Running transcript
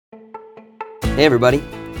Hey everybody,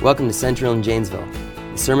 welcome to Central in Janesville,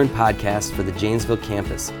 the sermon podcast for the Janesville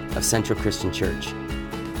campus of Central Christian Church.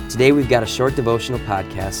 Today we've got a short devotional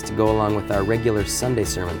podcast to go along with our regular Sunday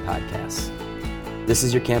sermon podcasts. This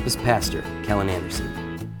is your campus pastor, Kellen Anderson.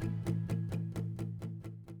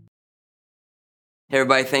 Hey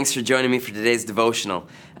everybody, thanks for joining me for today's devotional.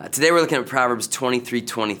 Today we're looking at Proverbs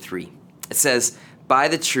 23:23. It says, "Buy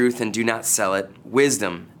the truth and do not sell it,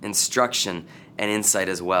 wisdom, instruction, and insight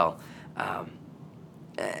as well."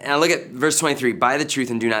 And I look at verse 23, buy the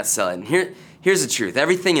truth and do not sell it. And here's the truth.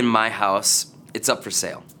 Everything in my house, it's up for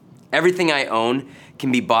sale. Everything I own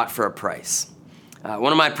can be bought for a price.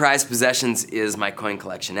 One of my prized possessions is my coin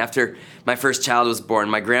collection. After my first child was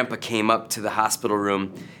born, my grandpa came up to the hospital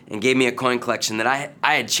room and gave me a coin collection that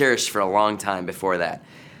I had cherished for a long time before that.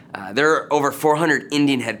 There are over 400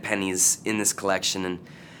 Indian head pennies in this collection, and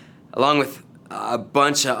along with a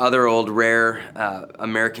bunch of other old rare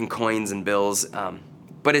American coins and bills.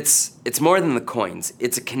 But it's more than the coins.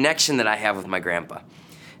 It's a connection that I have with my grandpa.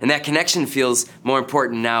 And that connection feels more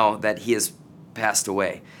important now that he has passed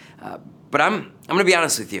away. But I'm going to be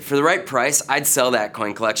honest with you. For the right price, I'd sell that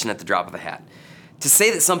coin collection at the drop of a hat. To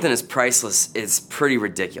say that something is priceless is pretty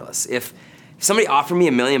ridiculous. If somebody offered me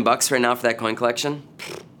 $1 million right now for that coin collection,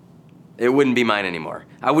 it wouldn't be mine anymore.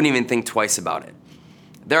 I wouldn't even think twice about it.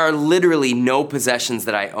 There are literally no possessions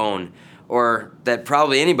that I own or that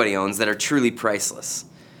probably anybody owns that are truly priceless.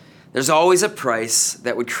 There's always a price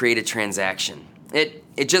that would create a transaction.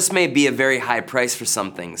 It just may be a very high price for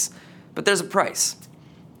some things, but there's a price.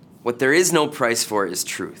 What there is no price for is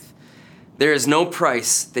truth. There is no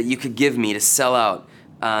price that you could give me to sell out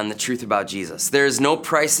on the truth about Jesus. There is no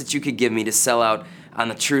price that you could give me to sell out on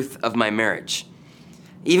the truth of my marriage.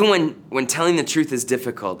 Even when telling the truth is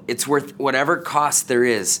difficult, it's worth whatever cost there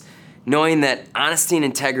is, knowing that honesty and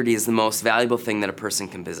integrity is the most valuable thing that a person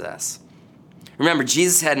can possess. Remember,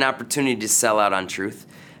 Jesus had an opportunity to sell out on truth.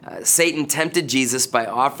 Satan tempted Jesus by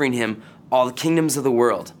offering him all the kingdoms of the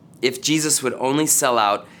world if Jesus would only sell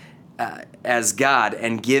out as God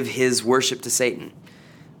and give his worship to Satan.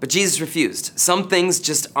 But Jesus refused. Some things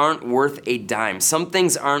just aren't worth a dime. Some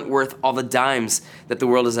things aren't worth all the dimes that the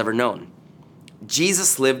world has ever known.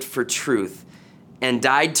 Jesus lived for truth and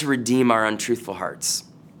died to redeem our untruthful hearts.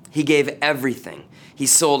 He gave everything. He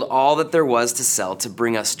sold all that there was to sell to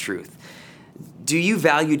bring us truth. Do you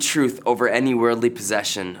value truth over any worldly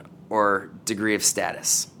possession or degree of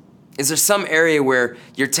status? Is there some area where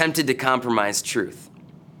you're tempted to compromise truth?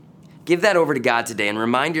 Give that over to God today and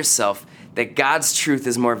remind yourself that God's truth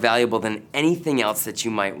is more valuable than anything else that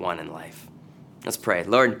you might want in life. Let's pray.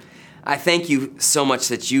 Lord, I thank you so much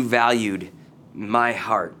that you valued my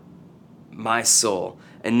heart, my soul,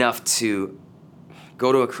 enough to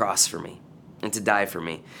go to a cross for me and to die for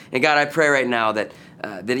me. And God, I pray right now that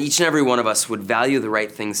each and every one of us would value the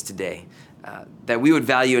right things today, that we would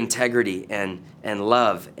value integrity and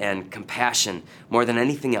love and compassion more than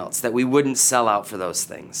anything else, that we wouldn't sell out for those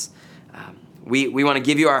things. We want to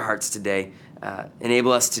give you our hearts today.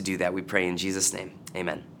 Enable us to do that, we pray in Jesus' name.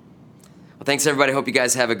 Amen. Well, thanks everybody. Hope you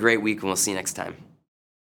guys have a great week, and we'll see you next time.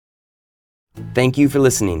 Thank you for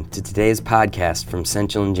listening to today's podcast from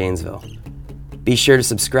Central in Janesville. Be sure to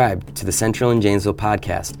subscribe to the Central in Janesville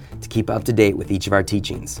podcast to keep up to date with each of our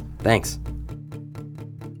teachings. Thanks.